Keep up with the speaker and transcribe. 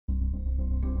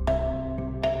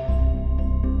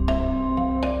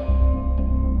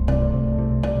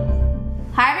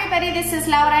everybody, this is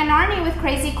Laura and Arnie with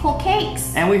Crazy Cool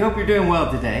Cakes. And we hope you're doing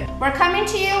well today. We're coming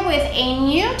to you with a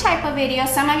new type of video.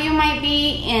 Some of you might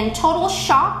be in total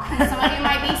shock, and some of you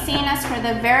might be seeing us for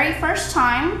the very first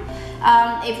time.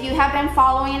 If you have been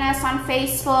following us on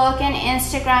Facebook and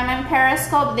Instagram and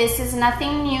Periscope, this is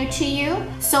nothing new to you.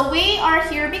 So we are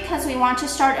here because we want to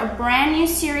start a brand new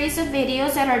series of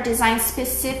videos that are designed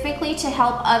specifically to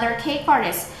help other cake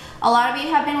artists. A lot of you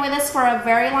have been with us for a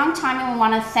very long time, and we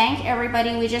want to thank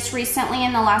everybody. We just recently,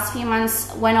 in the last few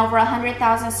months, went over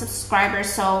 100,000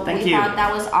 subscribers, so we thought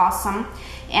that was awesome.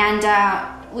 And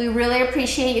we really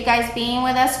appreciate you guys being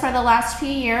with us for the last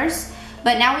few years.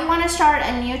 But now we want to start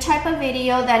a new type of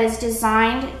video that is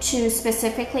designed to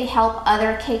specifically help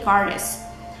other cake artists.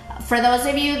 For those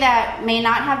of you that may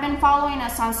not have been following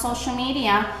us on social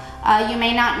media, you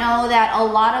may not know that a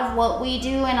lot of what we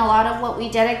do and a lot of what we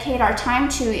dedicate our time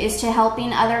to is to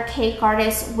helping other cake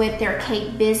artists with their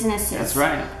cake businesses. That's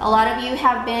right. A lot of you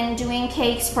have been doing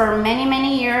cakes for many,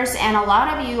 many years, and a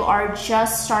lot of you are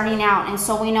just starting out. And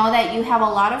so we know that you have a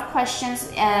lot of questions,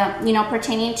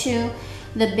 pertaining to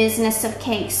the business of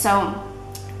cakes. So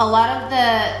a lot of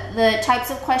the types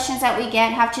of questions that we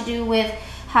get have to do with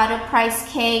how to price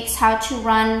cakes, how to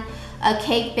run a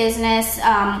cake business.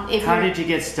 How did you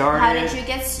get started? How did you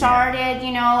get started? Yeah.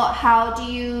 You know, how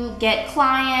do you get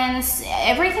clients?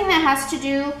 Everything that has to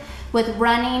do with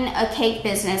running a cake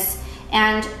business.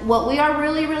 And what we are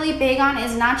really, really big on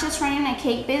is not just running a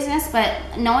cake business, but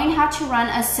knowing how to run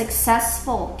a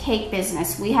successful cake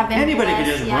business. We have been Anybody can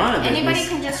just run a business. Anybody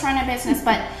can just run a business,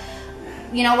 but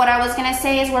you know what I was gonna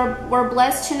say is we're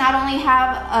blessed to not only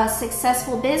have a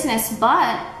successful business,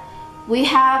 but we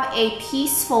have a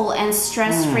peaceful and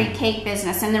stress-free cake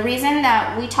business. And the reason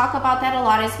that we talk about that a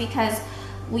lot is because,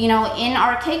 you know, in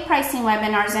our cake pricing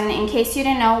webinars, and in case you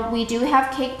didn't know, we do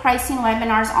have cake pricing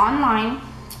webinars online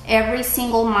every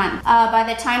single month. By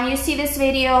the time you see this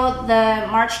video, the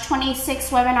March 26th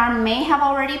webinar may have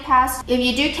already passed. If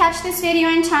you do catch this video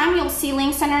in time, you'll see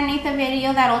links underneath the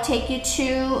video that'll take you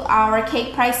to our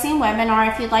cake pricing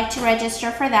webinar if you'd like to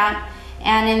register for that.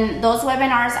 And in those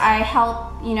webinars, I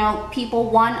help, you know,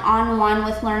 people one-on-one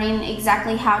with learning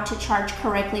exactly how to charge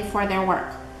correctly for their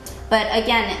work. But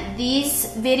again, these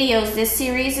videos, this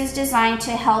series is designed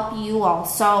to help you all.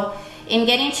 So in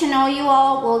getting to know you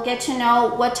all, we'll get to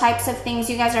know what types of things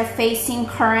you guys are facing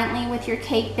currently with your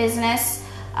cake business.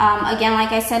 Again,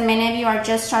 like I said, many of you are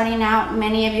just starting out.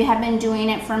 Many of you have been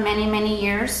doing it for many, many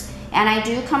years. And I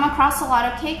do come across a lot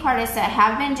of cake artists that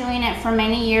have been doing it for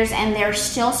many years, and they're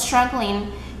still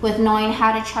struggling with knowing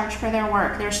how to charge for their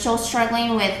work. They're still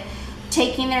struggling with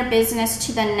taking their business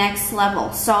to the next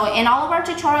level. So in all of our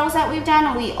tutorials that we've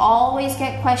done, we always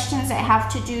get questions that have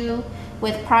to do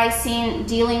with pricing,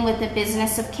 dealing with the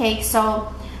business of cake.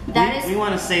 So we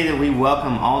want to say that we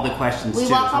welcome all the questions. We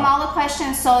welcome all the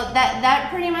questions. So that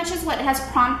pretty much is what has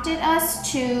prompted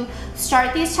us to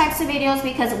start these types of videos,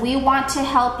 because we want to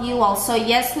help you all. So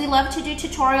yes, we love to do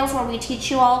tutorials where we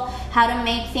teach you all how to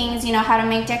make things, you know, how to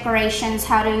make decorations,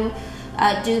 how to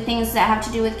do things that have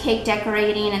to do with cake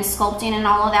decorating and sculpting and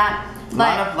all of that.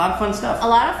 But a lot of fun stuff. A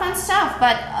lot of fun stuff,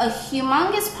 but a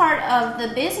humongous part of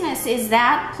the business is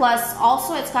that, plus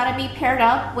also it's got to be paired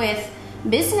up with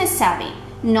business savvy,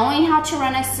 knowing how to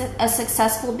run a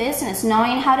successful business,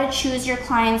 knowing how to choose your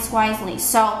clients wisely.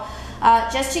 So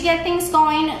just to get things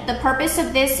going, the purpose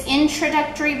of this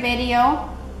introductory video,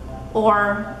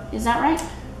 or is that right?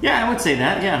 Yeah, I would say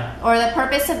that, yeah. Or the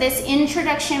purpose of this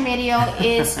introduction video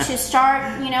is to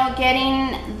start, you know,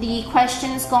 getting the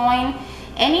questions going.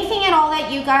 Anything at all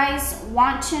that you guys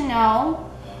want to know,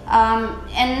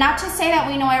 and not to say that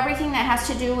we know everything that has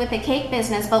to do with the cake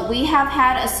business, but we have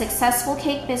had a successful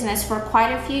cake business for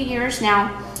quite a few years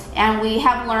now, and we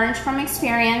have learned from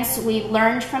experience, we've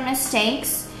learned from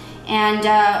mistakes, and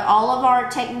all of our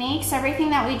techniques, everything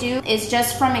that we do is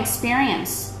just from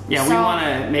experience. Yeah, we want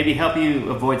to maybe help you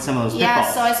avoid some of those pitfalls.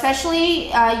 Yeah, so especially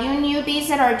you newbies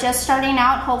that are just starting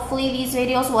out, hopefully these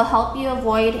videos will help you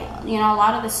avoid, you know, a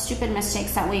lot of the stupid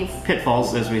mistakes that we've...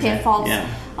 Pitfalls, as we say. Pitfalls. Yeah.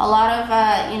 A lot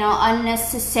of, you know,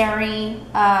 unnecessary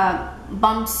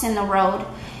bumps in the road.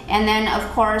 And then, of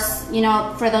course, you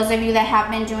know, for those of you that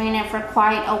have been doing it for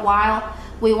quite a while,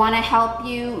 we want to help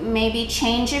you maybe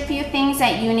change a few things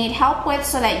that you need help with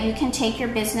so that you can take your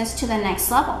business to the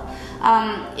next level.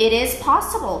 It is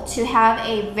possible to have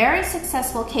a very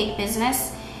successful cake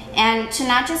business and to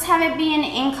not just have it be an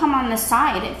income on the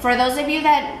side. For those of you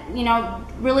that, you know,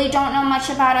 really don't know much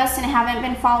about us and haven't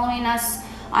been following us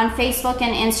on Facebook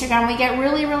and Instagram, we get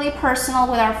really, really personal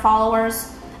with our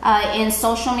followers. in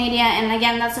social media. And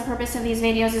again, that's the purpose of these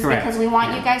videos, is Correct. because we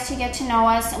want you guys to get to know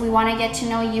us. We want to get to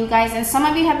know you guys. And some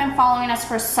of you have been following us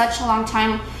for such a long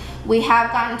time. We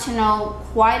have gotten to know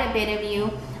quite a bit of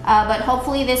you. But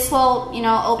hopefully this will, you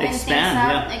know, open things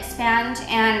up, expand,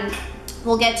 and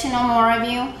we'll get to know more of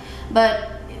you.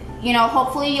 But, you know,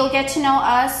 hopefully you'll get to know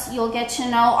us. You'll get to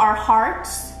know our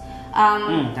hearts.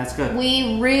 That's good.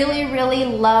 We really, really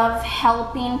love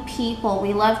helping people.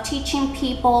 We love teaching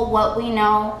people what we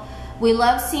know. We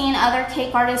love seeing other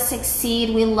cake artists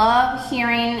succeed. We love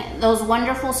hearing those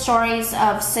wonderful stories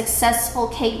of successful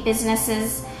cake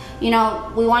businesses. You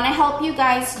know, we want to help you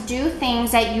guys do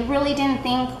things that you really didn't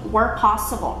think were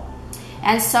possible.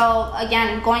 And so,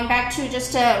 again, going back to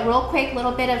just a real quick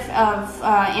little bit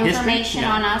of information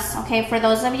on us. Okay, for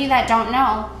those of you that don't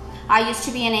know, I used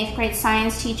to be an 8th grade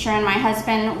science teacher, and my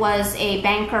husband was a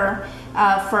banker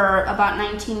for about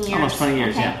 19 years. Almost 20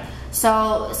 years, okay? yeah.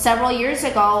 So several years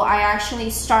ago, I actually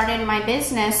started my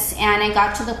business, and it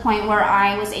got to the point where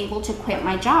I was able to quit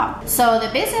my job. So the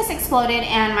business exploded,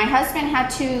 and my husband had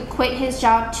to quit his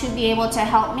job to be able to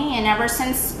help me. And ever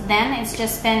since then, it's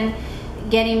just been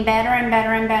getting better and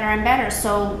better and better and better.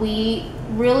 So we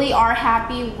really are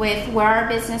happy with where our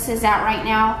business is at right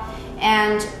now.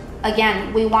 And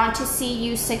again, we want to see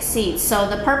you succeed. So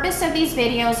the purpose of these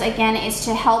videos, again, is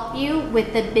to help you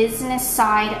with the business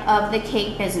side of the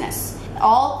cake business.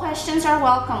 All questions are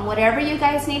welcome, whatever you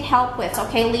guys need help with.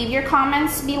 Okay, leave your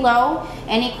comments below,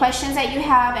 any questions that you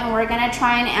have, and we're gonna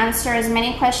try and answer as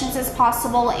many questions as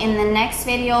possible in the next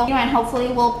video. And hopefully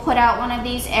we'll put out one of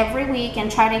these every week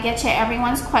and try to get to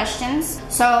everyone's questions.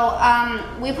 So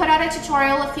we put out a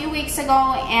tutorial a few weeks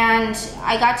ago, and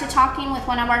I got to talking with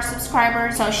one of our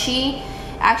subscribers. So she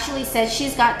actually said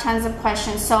she's got tons of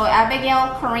questions. So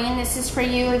Abigail, Corrine, this is for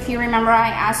you. If you remember, I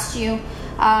asked you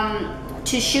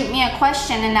to shoot me a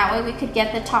question, and that way we could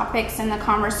get the topics and the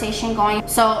conversation going.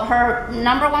 So her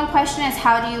number one question is,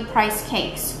 how do you price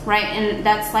cakes, right? And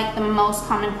that's like the most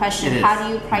common question. How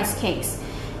do you price cakes?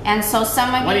 And so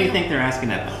some of Why do you think they're asking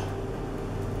that?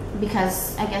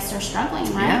 Because I guess they're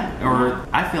struggling, right? Yeah, or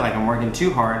I feel like I'm working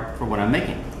too hard for what I'm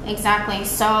making. Exactly.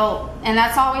 So, and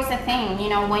that's always the thing, you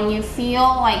know, when you feel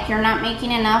like you're not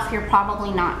making enough, you're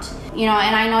probably not. You know,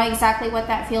 and I know exactly what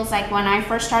that feels like. When I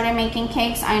first started making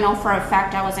cakes, I know for a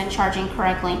fact I wasn't charging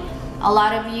correctly. A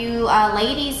lot of you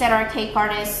ladies that are cake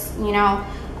artists, you know,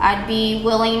 I'd be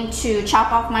willing to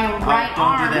chop off my right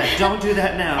arm. Don't do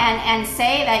that now. And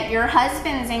say that your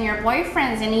husbands and your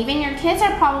boyfriends and even your kids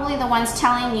are probably the ones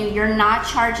telling you you're not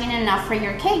charging enough for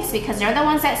your cakes, because they're the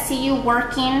ones that see you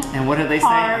working. And what do they say?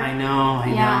 I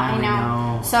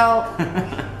know. So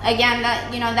again, that,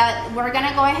 you know, that we're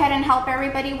gonna go ahead and help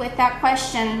everybody with that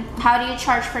question. How do you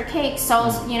charge for cakes?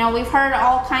 So you know, we've heard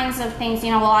all kinds of things.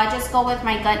 You know, well, I just go with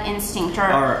my gut instinct,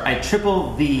 or I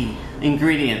triple the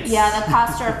ingredients. Yeah, the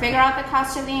cost, or figure out the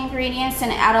cost of the ingredients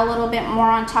and add a little bit more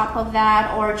on top of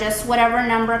that, or just whatever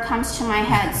number comes to my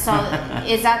head. So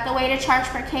is that the way to charge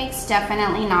for cakes?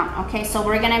 Definitely not. Okay, so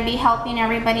we're gonna be helping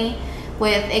everybody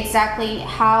with exactly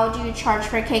how do you charge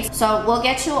for cakes. So we'll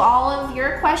get to all of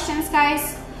your questions,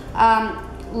 guys,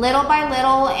 little by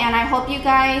little, and I hope you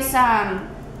guys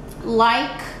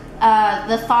like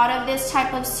the thought of this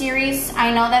type of series.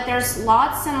 I know that there's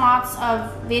lots and lots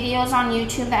of videos on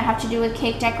YouTube that have to do with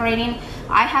cake decorating.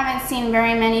 I haven't seen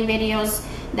very many videos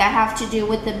that have to do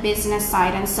with the business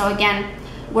side. And so again,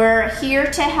 we're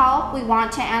here to help. We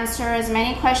want to answer as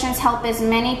many questions, help as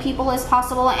many people as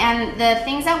possible. And the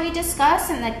things that we discuss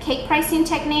and the cake pricing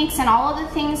techniques and all of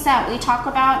the things that we talk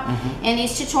about in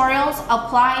these tutorials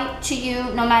apply to you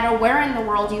no matter where in the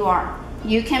world you are.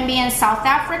 You can be in South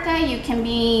Africa, you can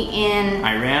be in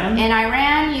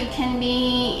Iran, you can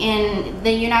be in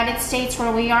the United States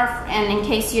where we are, and in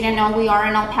case you didn't know, we are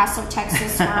in El Paso,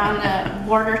 Texas. We're on the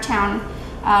border town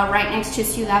right next to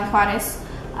Ciudad Juarez.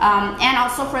 And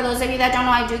also, for those of you that don't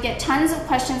know, I do get tons of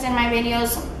questions in my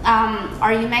videos.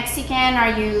 Are you Mexican?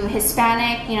 Are you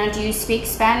Hispanic? You know, do you speak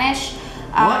Spanish?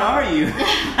 What are you?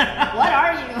 What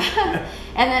are you?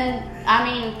 And then, I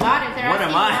mean, God, if they're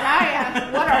asking what I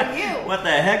am, what are you? What the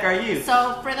heck are you?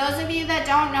 So, for those of you that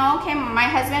don't know, okay, my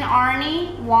husband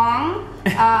Arnie Wong,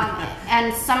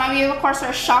 and some of you, of course,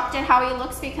 are shocked at how he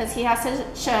looks because he has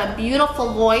such a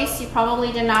beautiful voice. You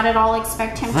probably did not at all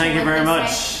expect him to look this way. Thank you very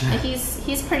much.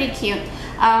 He's pretty cute.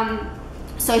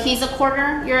 So he's a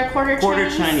quarter. You're a quarter Chinese. Quarter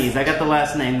Chinese. I got the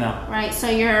last name though. Right. So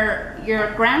your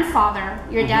grandfather,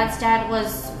 your dad's dad,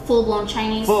 was full-blown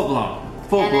Chinese. Full-blown,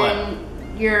 full-blood. And then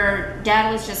your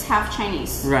dad was just half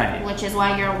Chinese. Right. Which is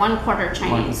why you're 1/4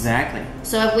 Chinese. Well, exactly.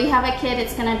 So if we have a kid,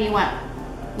 it's gonna be what?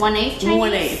 1/8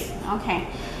 Chinese. 1/8. Okay.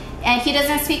 And he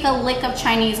doesn't speak a lick of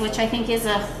Chinese, which I think is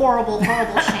a horrible,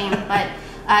 horrible shame. But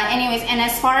anyways, and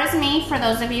as far as me, for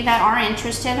those of you that are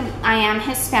interested, I am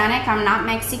Hispanic. I'm not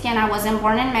Mexican. I wasn't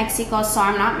born in Mexico, so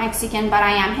I'm not Mexican, but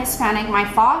I am Hispanic. My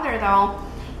father, though,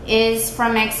 is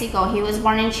from Mexico. He was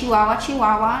born in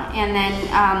Chihuahua, and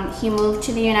then he moved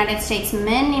to the United States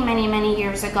many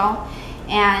years ago.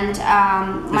 And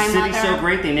my mother... The city's so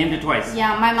great, they named it twice.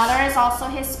 Yeah, my mother is also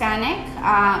Hispanic.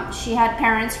 She had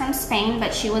parents from Spain,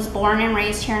 but she was born and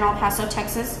raised here in El Paso,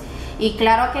 Texas. Y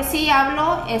claro que sí,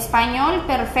 hablo español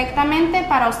perfectamente.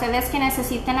 Para ustedes que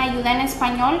necesiten ayuda en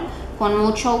español, con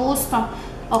mucho gusto.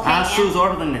 Okay, a sus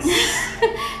órdenes.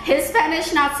 His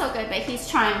Spanish not so good, but he's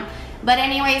trying. But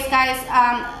anyways, guys,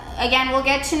 again, we'll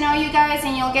get to know you guys,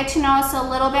 and you'll get to know us a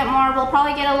little bit more. We'll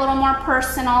probably get a little more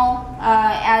personal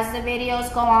as the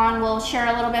videos go on. We'll share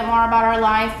a little bit more about our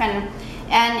life, and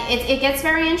it gets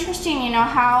very interesting, you know,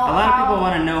 how... A lot of people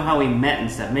want to know how we met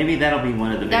and stuff. Maybe that'll be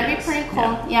one of the videos. That'd be pretty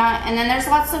cool, yeah. And then there's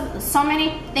so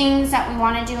many things that we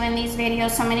want to do in these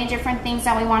videos, so many different things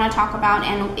that we want to talk about,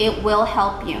 and it will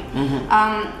help you.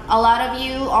 A lot of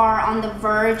you are on the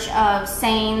verge of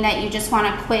saying that you just want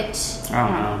to quit.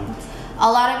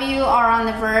 A lot of you are on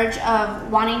the verge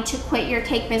of wanting to quit your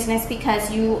cake business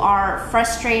because you are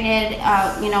frustrated,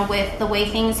 you know, with the way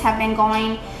things have been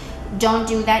going. Don't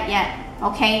do that yet.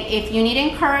 Okay, if you need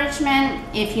encouragement,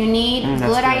 if you need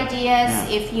good ideas,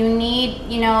 if you need,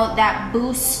 you know, that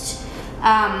boost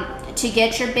to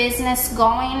get your business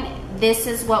going, this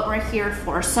is what we're here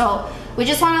for. So we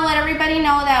just want to let everybody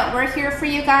know that we're here for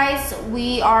you guys.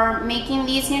 We are making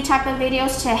these new type of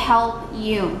videos to help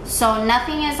you. So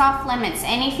nothing is off limits.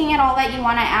 Anything at all that you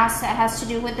want to ask that has to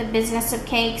do with the business of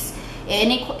cakes,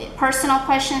 any personal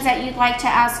questions that you'd like to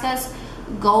ask us,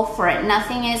 go for it.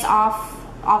 Nothing is off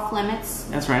limits.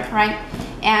 That's right. Right?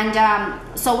 And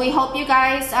so we hope you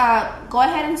guys go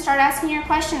ahead and start asking your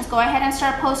questions. Go ahead and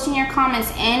start posting your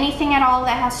comments. Anything at all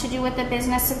that has to do with the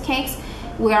business of cakes,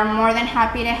 we are more than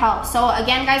happy to help. So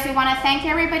again, guys, we want to thank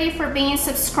everybody for being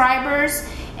subscribers.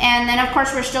 And then, of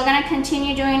course, we're still going to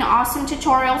continue doing awesome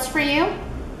tutorials for you.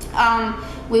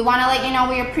 We want to let you know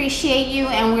we appreciate you,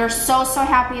 and we're so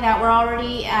happy that we're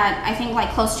already at, I think,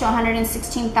 like close to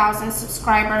 116,000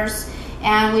 subscribers.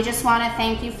 And we just want to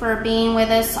thank you for being with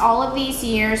us all of these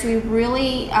years. We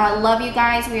really love you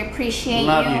guys. We appreciate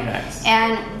Love you guys.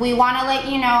 And we want to let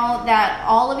you know that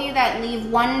all of you that leave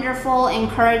wonderful,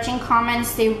 encouraging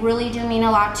comments, they really do mean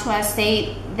a lot to us.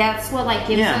 That's what like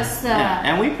gives us the...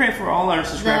 And we pray for all our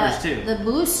subscribers too. The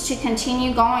boost to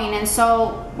continue going. And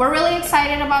so we're really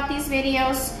excited about these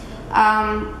videos.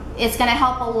 It's going to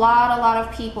help a lot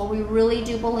of people. We really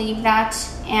do believe that,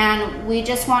 and we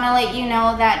just want to let you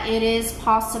know that it is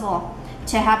possible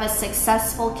to have a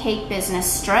successful cake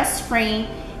business, stress-free,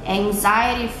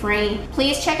 anxiety-free.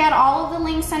 Please check out all of the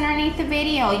links underneath the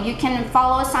video. You can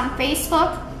follow us on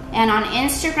Facebook and on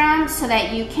Instagram so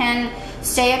that you can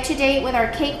stay up to date with our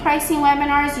cake pricing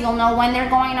webinars. You'll know when they're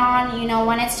going on, you know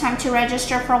when it's time to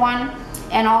register for one.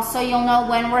 And also you'll know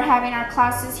when we're having our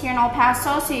classes here in El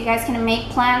Paso, so you guys can make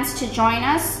plans to join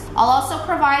us. I'll also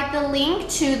provide the link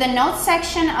to the notes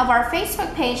section of our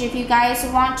Facebook page if you guys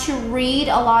want to read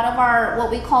a lot of our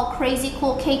what we call crazy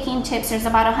cool caking tips. There's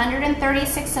about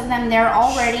 136 of them there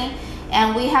already,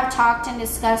 and we have talked and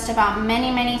discussed about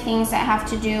many things that have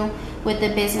to do with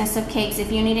the business of cakes.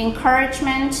 If you need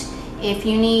encouragement, if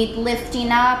you need lifting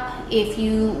up, if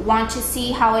you want to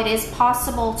see how it is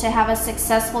possible to have a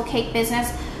successful cake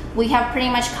business, we have pretty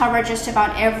much covered just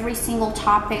about every single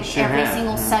topic, every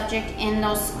single subject in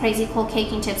those crazy cool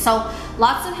caking tips. So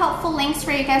lots of helpful links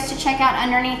for you guys to check out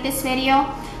underneath this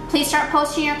video. Please start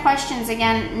posting your questions.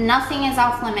 Again, nothing is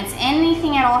off limits.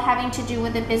 Anything at all having to do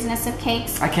with the business of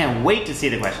cakes. I can't wait to see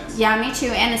the questions. Yeah, me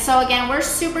too. And so again, we're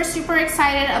super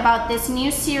excited about this new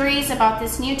series, about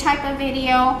this new type of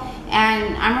video.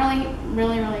 And I'm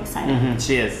really excited.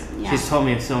 She is. Yeah. She's told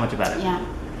me so much about it. Yeah.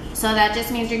 So that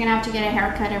just means you're going to have to get a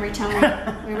haircut every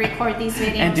time we record these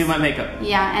videos. And do my makeup.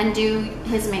 Yeah, and do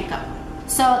his makeup.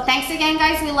 So thanks again,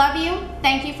 guys. We love you.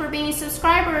 Thank you for being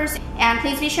subscribers. And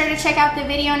please be sure to check out the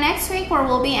video next week where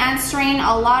we'll be answering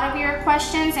a lot of your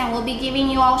questions and we'll be giving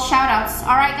you all shout outs.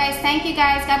 All right, guys. Thank you,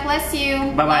 guys. God bless you.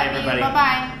 Bye-bye, everybody.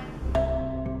 Bye-bye.